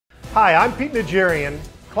Hi, I'm Pete Nigerian,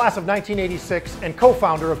 class of 1986 and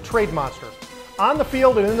co-founder of Trade Monster. On the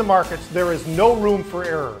field and in the markets, there is no room for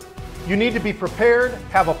error. You need to be prepared,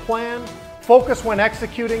 have a plan, focus when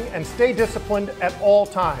executing, and stay disciplined at all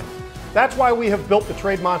times. That's why we have built the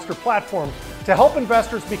Trade Monster platform to help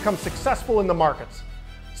investors become successful in the markets.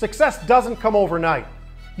 Success doesn't come overnight.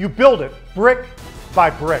 You build it brick by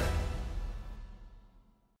brick.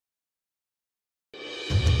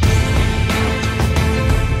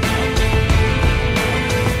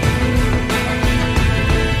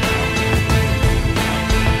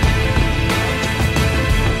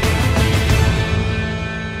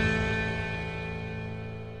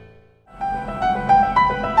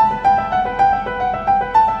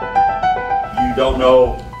 You don't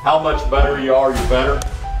know how much better you are, you're better.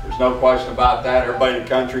 There's no question about that. Everybody in the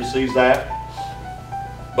country sees that.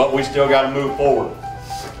 But we still got to move forward.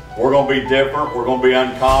 We're going to be different. We're going to be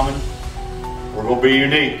uncommon. We're going to be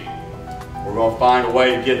unique. We're going to find a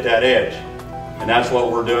way to get that edge. And that's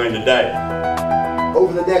what we're doing today.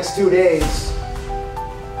 Over the next 2 days,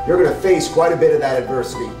 you're going to face quite a bit of that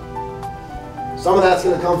adversity. Some of that's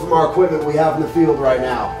going to come from our equipment we have in the field right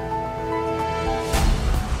now.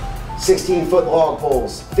 16-foot log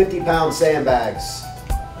poles, 50-pound sandbags.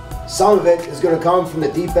 Some of it is going to come from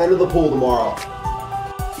the deep end of the pool tomorrow.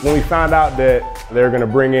 When we found out that they were going to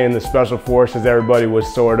bring in the special forces, everybody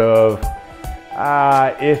was sort of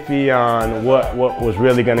iffy on what was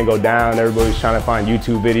really going to go down. Everybody was trying to find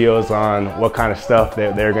YouTube videos on what kind of stuff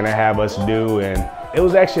that they're going to have us do, and it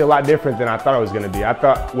was actually a lot different than I thought it was going to be. I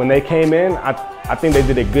thought when they came in, I think they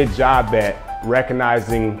did a good job at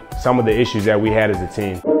recognizing some of the issues that we had as a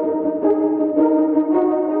team.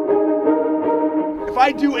 If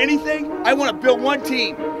I do anything, I want to build one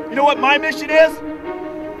team. You know what my mission is?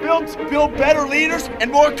 Build better leaders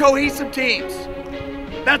and more cohesive teams.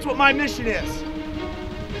 That's what my mission is.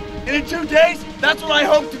 And in 2 days, that's what I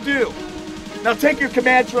hope to do. Now take your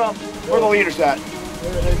command drum. Where are the leaders at?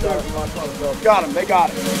 Got them, they got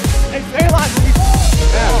it. Hey, stay alive.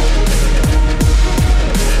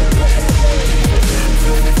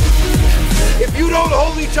 If you don't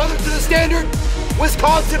hold each other to the standard,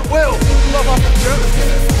 Wisconsin will.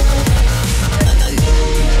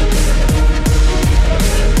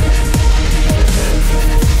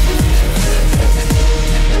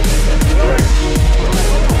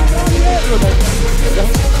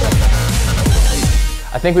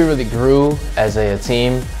 I think we really grew as a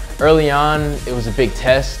team. Early on, it was a big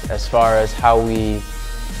test as far as how we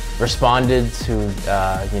responded to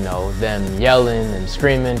them yelling and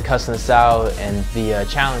screaming, cussing us out, and the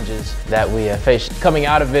challenges that we faced. Coming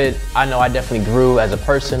out of it, I know I definitely grew as a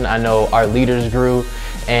person. I know our leaders grew,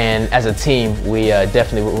 and as a team, we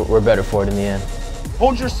definitely were better for it in the end.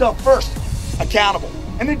 Hold yourself first, accountable,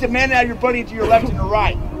 and then demand it out of your buddy to your left and your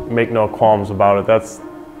right. Make no qualms about it.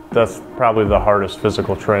 That's probably the hardest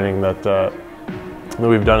physical training that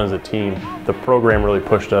we've done as a team. The program really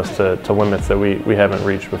pushed us to limits that we haven't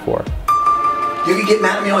reached before. You can get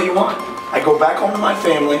mad at me all you want. I go back home to my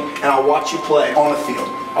family and I'll watch you play on the field.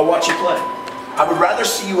 I'll watch you play. I would rather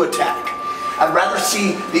see you attack. I'd rather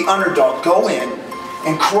see the underdog go in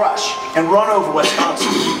and crush and run over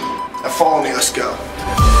Wisconsin. Now follow me, let's go.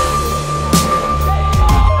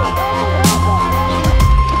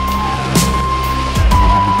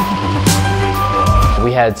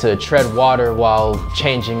 We had to tread water while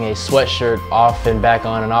changing a sweatshirt off and back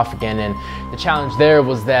on and off again, and the challenge there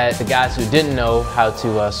was that the guys who didn't know how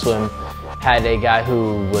to swim had a guy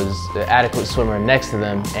who was an adequate swimmer next to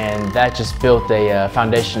them, and that just built a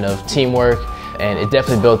foundation of teamwork, and it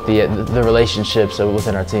definitely built the relationships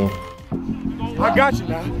within our team. I got you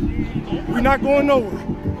now. We're not going nowhere.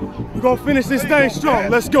 We're gonna finish this thing strong.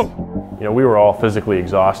 Let's go. You know, we were all physically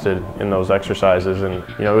exhausted in those exercises, and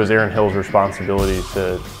it was Aaron Hill's responsibility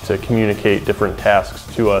to communicate different tasks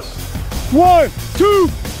to us. 1, 2,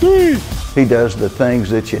 3. He does the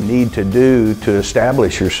things that you need to do to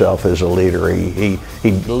establish yourself as a leader. He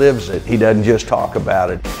lives it. He doesn't just talk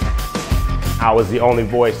about it. I was the only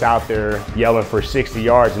voice out there yelling for 60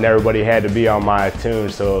 yards, and everybody had to be on my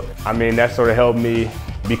tune. So, I mean, that sort of helped me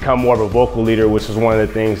become more of a vocal leader, which was one of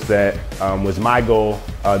the things that was my goal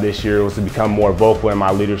this year, was to become more vocal in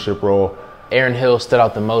my leadership role. Aaron Hill stood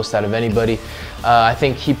out the most out of anybody. I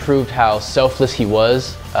think he proved how selfless he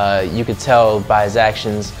was. You could tell by his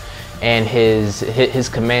actions and his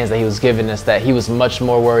commands that he was giving us that he was much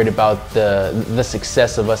more worried about the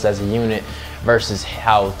success of us as a unit versus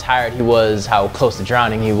how tired he was, how close to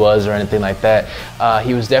drowning he was, or anything like that.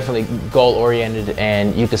 He was definitely goal-oriented,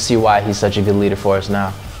 and you can see why he's such a good leader for us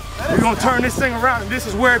now. We're gonna turn this thing around, and this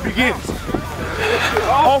is where it begins.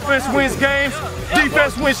 Offense wins games,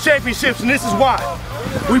 defense wins championships, and this is why.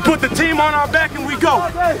 We put the team on our back and we go.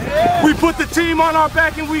 We put the team on our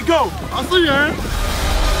back and we go. I'll see you, Aaron.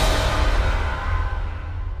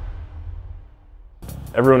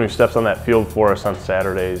 Everyone who steps on that field for us on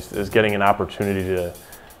Saturdays is getting an opportunity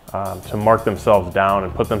to mark themselves down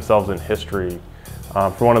and put themselves in history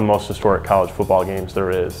for one of the most historic college football games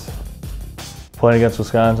there is. Playing against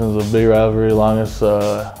Wisconsin is a big rivalry, longest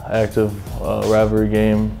active rivalry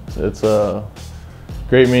game. It's a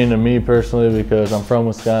great meaning to me personally because I'm from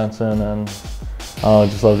Wisconsin and I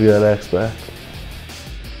just love to get that X back.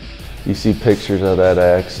 You see pictures of that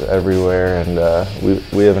X everywhere, and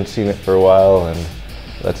we haven't seen it for a while, and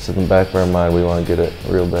that's in the back of our mind. We want to get it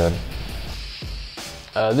real bad.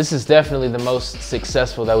 This is definitely the most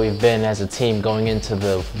successful that we've been as a team going into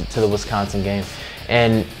the Wisconsin game,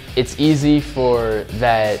 and it's easy for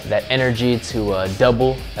that energy to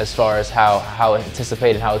double as far as how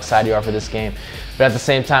anticipated, how excited you are for this game. But at the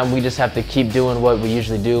same time, we just have to keep doing what we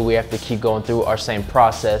usually do. We have to keep going through our same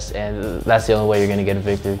process, and that's the only way you're going to get a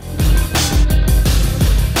victory.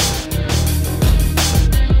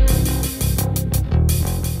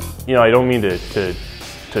 You know, I don't mean to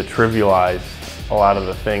trivialize a lot of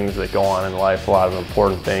the things that go on in life, a lot of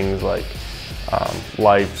important things like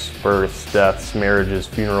lives, births, deaths, marriages,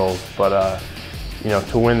 funerals, but you know,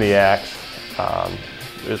 to win the Axe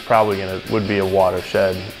is probably would be a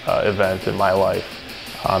watershed event in my life,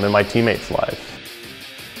 in my teammates' lives.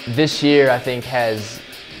 This year, I think, has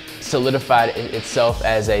solidified itself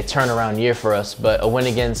as a turnaround year for us, but a win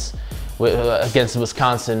against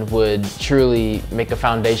Wisconsin would truly make a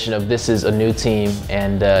foundation of this is a new team,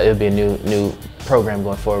 and it would be a new program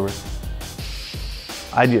going forward.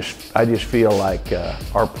 I just feel like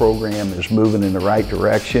our program is moving in the right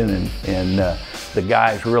direction, and the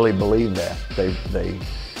guys really believe that.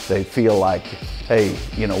 They feel like, hey,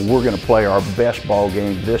 you know, we're going to play our best ball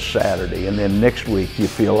game this Saturday, and then next week you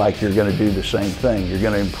feel like you're going to do the same thing. You're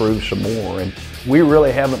going to improve some more, and we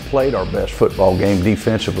really haven't played our best football game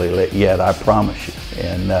defensively yet, I promise you.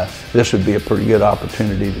 And this would be a pretty good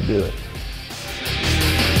opportunity to do it.